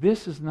God.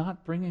 This is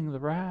not bringing the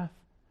wrath.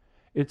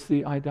 It's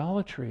the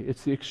idolatry.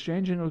 It's the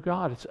exchanging of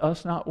God. It's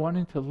us not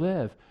wanting to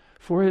live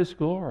for His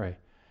glory.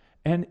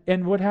 And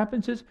what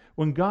happens is,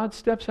 when God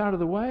steps out of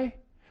the way,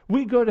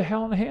 we go to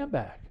hell in a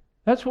handbag.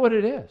 That's what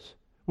it is.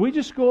 We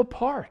just go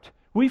apart.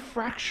 We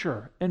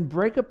fracture and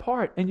break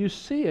apart. And you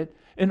see it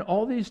in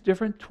all these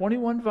different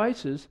 21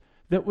 vices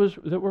that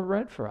were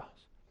read for us.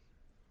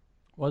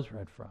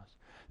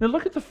 Now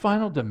look at the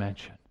final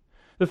dimension.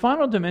 The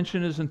final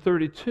dimension is in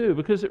 32,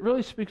 because it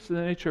really speaks to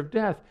the nature of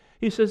death.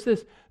 He says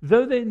this: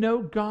 though they know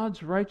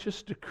God's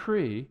righteous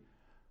decree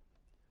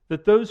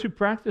that those who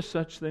practice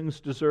such things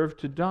deserve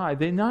to die,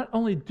 they not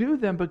only do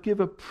them, but give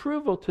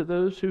approval to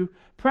those who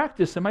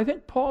practice them. I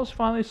think Paul's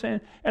finally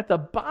saying, at the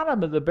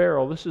bottom of the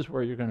barrel, this is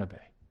where you're going to be.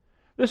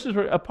 This is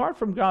where, apart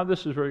from God,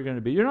 this is where you're going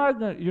to be. You're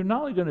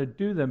not only going to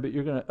do them, but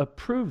you're going to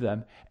approve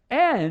them.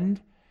 And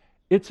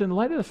it's in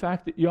light of the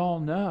fact that y'all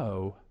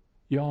know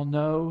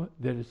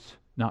that it's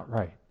not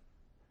right.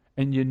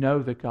 And you know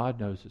that God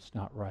knows it's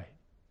not right.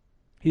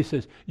 He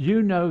says,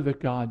 you know that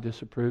God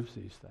disapproves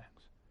these things.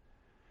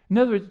 In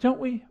other words, don't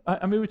we?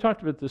 I mean, we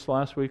talked about this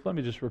last week. Let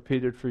me just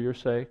repeat it for your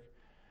sake.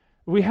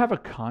 We have a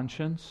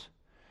conscience.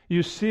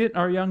 You see it in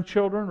our young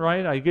children,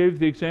 right? I gave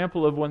the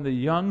example of when the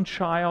young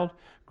child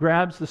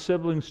grabs the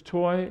sibling's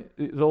toy,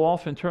 they'll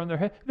often turn their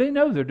head. They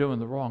know they're doing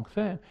the wrong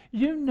thing.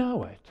 You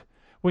know it.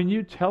 When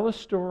you tell a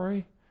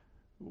story,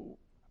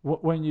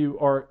 when you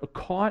are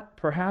caught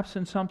perhaps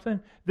in something,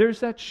 there's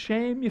that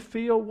shame you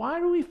feel. Why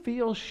do we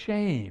feel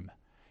shame?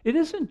 It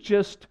isn't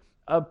just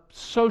a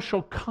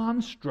social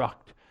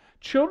construct.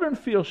 Children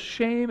feel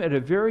shame at a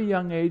very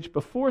young age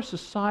before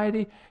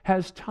society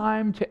has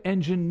time to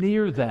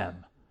engineer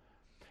them.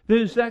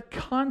 There's that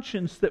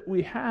conscience that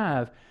we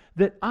have,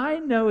 that I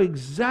know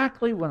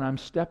exactly when I'm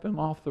stepping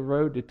off the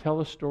road to tell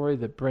a story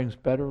that brings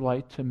better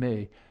light to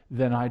me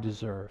than I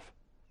deserve.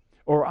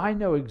 Or I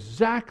know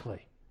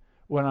exactly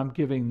when I'm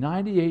giving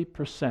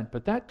 98%,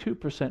 but that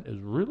 2% is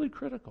really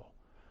critical.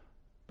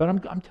 But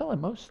I'm telling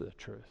most of the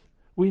truth.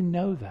 We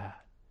know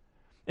that.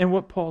 And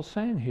what Paul's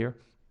saying here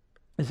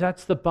is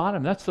that's the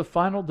bottom, that's the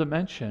final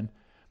dimension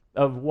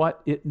of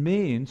what it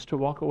means to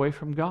walk away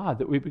from God,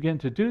 that we begin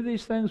to do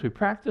these things, we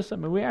practice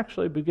them, and we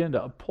actually begin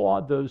to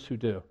applaud those who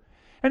do.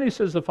 And he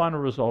says the final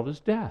result is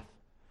death.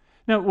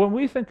 Now, when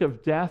we think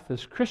of death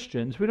as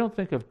Christians, we don't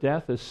think of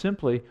death as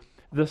simply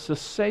the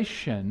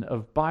cessation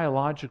of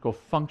biological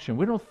function.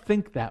 We don't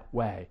think that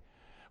way.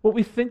 What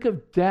we think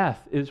of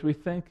death is we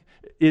think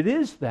it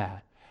is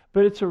that,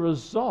 but it's a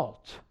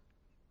result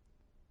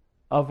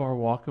of our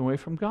walking away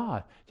from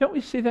God. Don't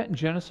we see that in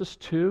Genesis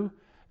 2?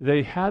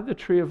 They had the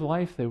tree of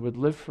life, they would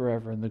live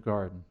forever in the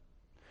garden.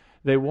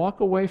 They walk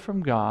away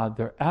from God,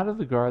 they're out of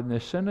the garden, they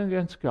sin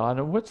against God,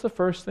 and what's the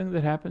first thing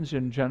that happens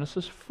in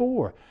Genesis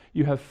 4?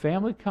 You have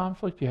family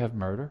conflict, you have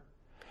murder.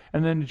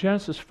 And then in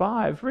Genesis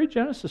 5, read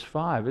Genesis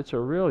 5, it's a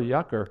real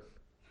yucker.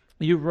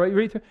 You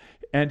read through,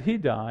 and he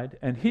died,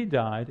 and he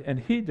died, and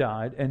he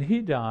died, and he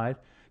died.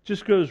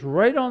 Just goes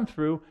right on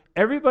through.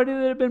 Everybody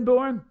that had been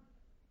born,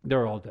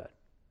 they're all dead.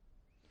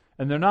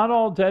 And they're not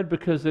all dead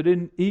because they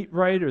didn't eat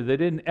right, or they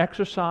didn't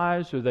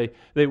exercise, or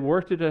they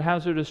worked at a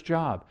hazardous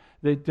job.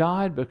 They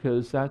died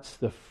because that's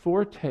the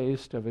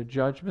foretaste of a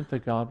judgment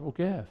that God will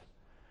give.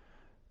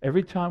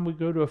 Every time we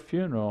go to a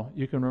funeral,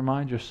 you can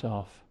remind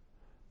yourself,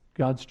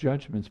 God's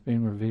judgment's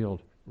being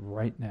revealed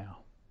right now.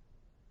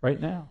 Right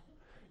now.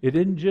 It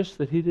isn't just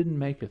that he didn't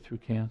make it through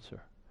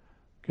cancer.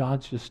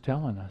 God's just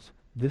telling us,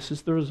 this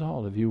is the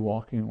result of you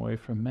walking away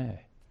from me.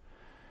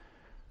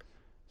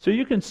 So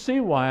you can see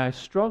why I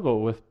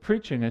struggle with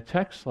preaching a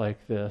text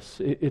like this.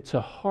 It's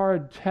a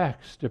hard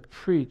text to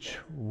preach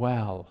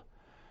well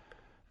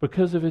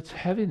because of its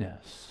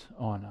heaviness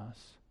on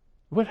us.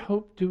 What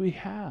hope do we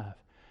have?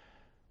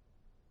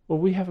 Well,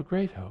 we have a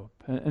great hope.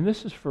 And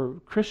this is for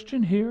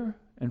Christian here,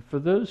 and for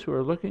those who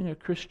are looking at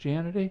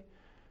Christianity,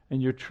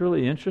 and you're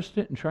truly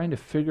interested in trying to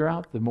figure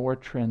out the more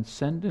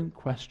transcendent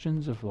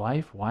questions of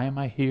life. Why am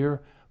I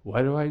here?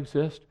 Why do I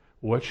exist?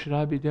 What should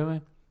I be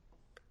doing?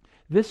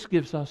 This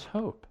gives us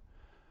hope.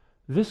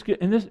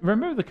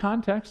 Remember the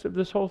context of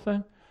this whole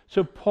thing?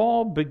 So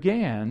Paul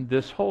began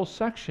this whole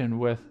section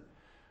with,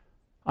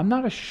 I'm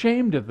not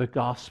ashamed of the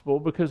gospel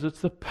because it's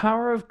the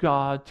power of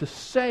God to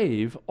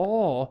save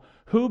all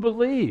who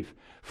believe.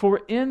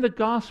 For in the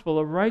gospel,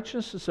 the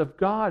righteousness of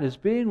God is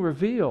being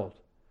revealed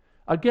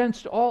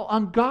against all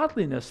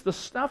ungodliness. The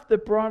stuff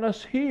that brought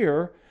us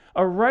here,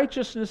 a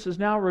righteousness is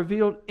now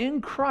revealed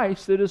in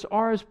Christ that is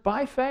ours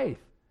by faith.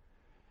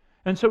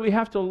 And so we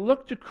have to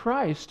look to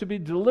Christ to be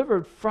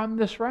delivered from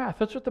this wrath.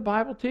 That's what the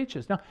Bible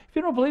teaches. Now, if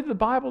you don't believe the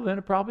Bible, then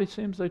it probably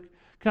seems like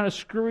kind of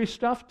screwy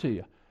stuff to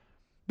you.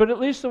 But at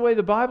least the way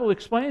the Bible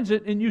explains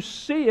it, and you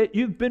see it,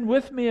 you've been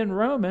with me in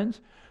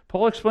Romans,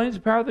 Paul explains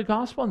the power of the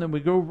gospel, and then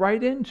we go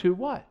right into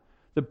what?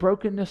 The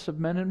brokenness of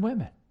men and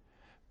women.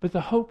 But the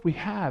hope we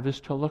have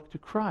is to look to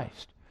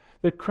Christ,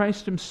 that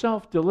Christ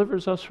himself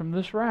delivers us from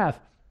this wrath.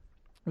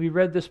 We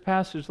read this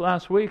passage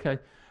last week. I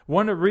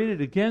want to read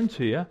it again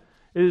to you.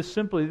 It is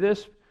simply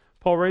this.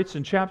 Paul writes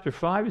in chapter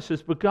 5, he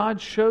says, "But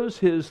God shows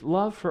his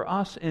love for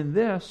us in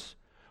this,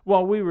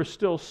 while we were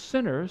still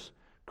sinners,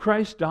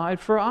 Christ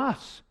died for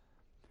us.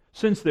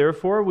 Since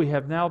therefore we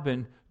have now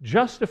been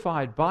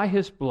justified by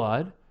his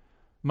blood,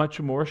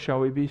 much more shall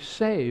we be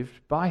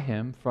saved by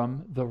him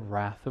from the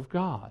wrath of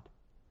God.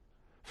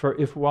 For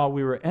if while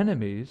we were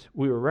enemies,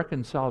 we were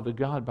reconciled to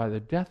God by the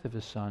death of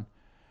his Son,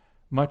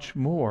 much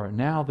more,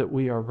 now that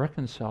we are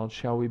reconciled,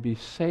 shall we be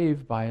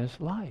saved by his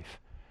life."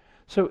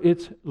 So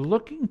it's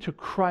looking to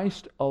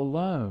Christ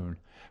alone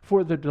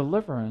for the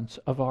deliverance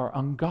of our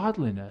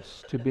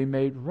ungodliness to be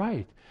made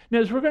right. Now,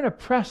 as we're going to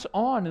press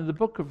on in the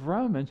book of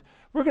Romans,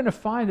 we're going to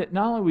find that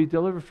not only are we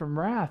delivered from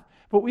wrath,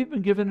 but we've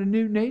been given a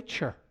new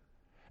nature.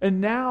 And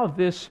now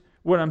this,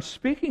 what I'm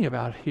speaking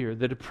about here,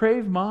 the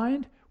depraved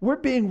mind, we're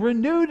being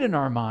renewed in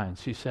our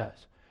minds, he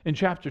says. In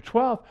chapter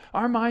 12,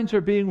 our minds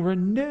are being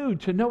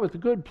renewed to know what the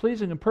good,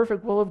 pleasing, and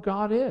perfect will of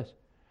God is.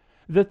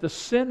 That the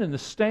sin and the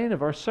stain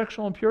of our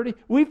sexual impurity,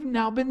 we've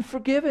now been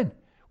forgiven.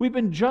 We've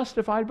been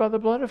justified by the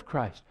blood of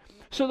Christ.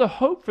 So the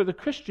hope for the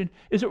Christian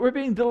is that we're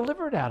being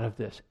delivered out of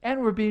this,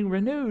 and we're being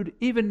renewed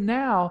even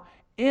now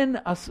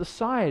in a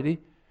society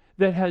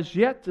that has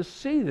yet to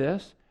see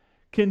this,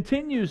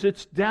 continues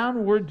its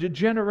downward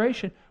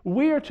degeneration.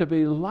 We are to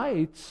be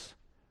lights,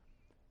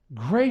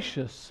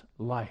 gracious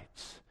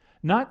lights,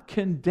 not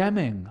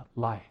condemning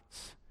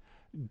lights.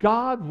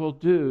 God will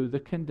do the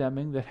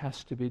condemning that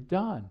has to be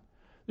done.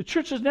 The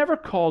church is never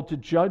called to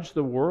judge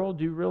the world.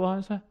 Do you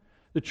realize that?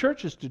 The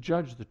church is to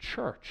judge the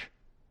church.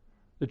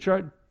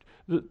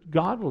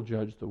 God will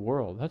judge the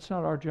world. That's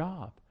not our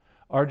job.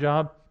 Our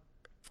job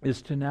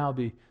is to now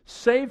be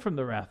saved from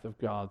the wrath of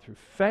God through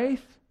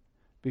faith,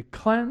 be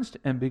cleansed,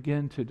 and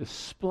begin to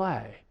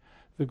display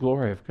the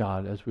glory of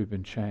God as we've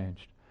been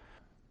changed.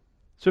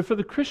 So for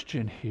the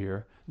Christian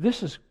here,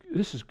 this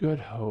is good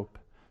hope.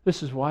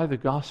 This is why the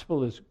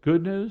gospel is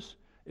good news.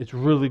 It's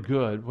really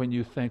good when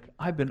you think,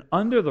 I've been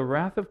under the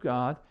wrath of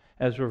God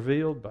as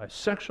revealed by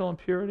sexual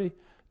impurity,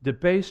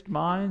 debased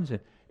minds, and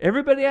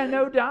everybody I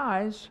know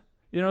dies.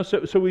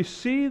 So we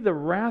see the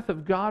wrath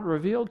of God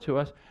revealed to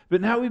us,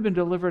 but now we've been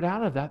delivered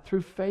out of that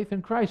through faith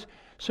in Christ.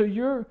 So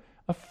your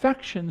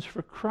affections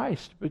for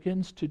Christ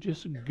begins to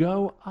just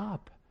go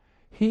up.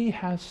 He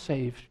has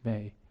saved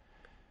me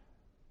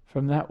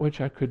from that which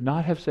I could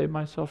not have saved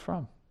myself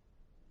from.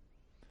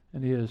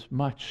 And he is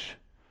much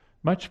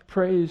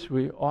praise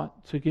we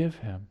ought to give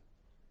him.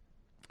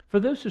 For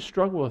those who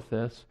struggle with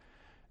this,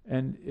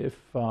 and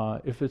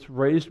if it's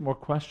raised more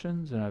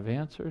questions than I've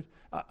answered,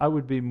 I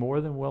would be more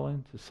than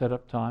willing to set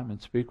up time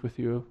and speak with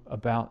you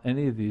about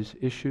any of these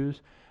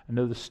issues. I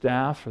know the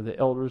staff or the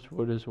elders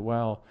would as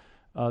well.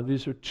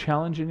 These are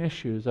challenging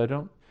issues. I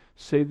don't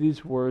say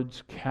these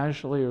words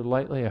casually or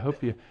lightly. I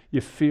hope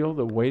you feel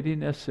the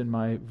weightiness in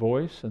my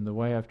voice and the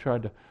way I've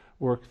tried to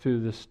work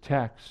through this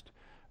text.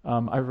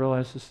 I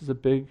realize this is a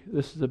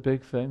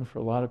big thing for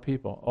a lot of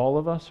people. All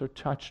of us are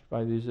touched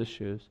by these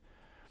issues.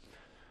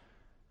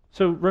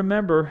 So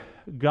remember,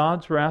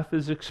 God's wrath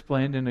is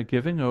explained in a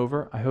giving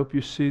over. I hope you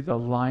see the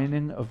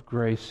lining of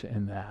grace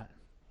in that.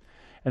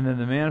 And then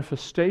the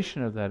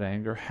manifestation of that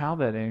anger, how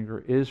that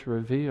anger is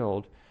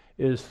revealed,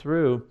 is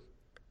through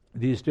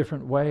these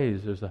different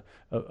ways. There's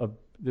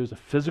a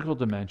physical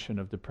dimension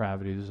of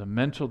depravity. There's a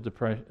mental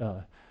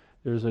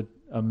there's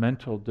a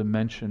mental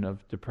dimension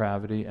of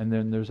depravity, and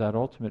then there's that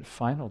ultimate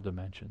final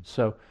dimension.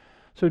 So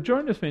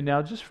join with me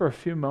now just for a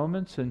few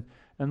moments, and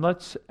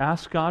let's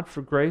ask God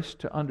for grace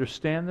to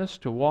understand this,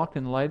 to walk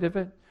in light of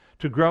it,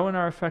 to grow in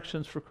our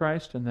affections for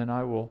Christ, and then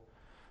I'll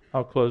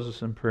close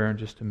this in prayer in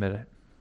just a minute.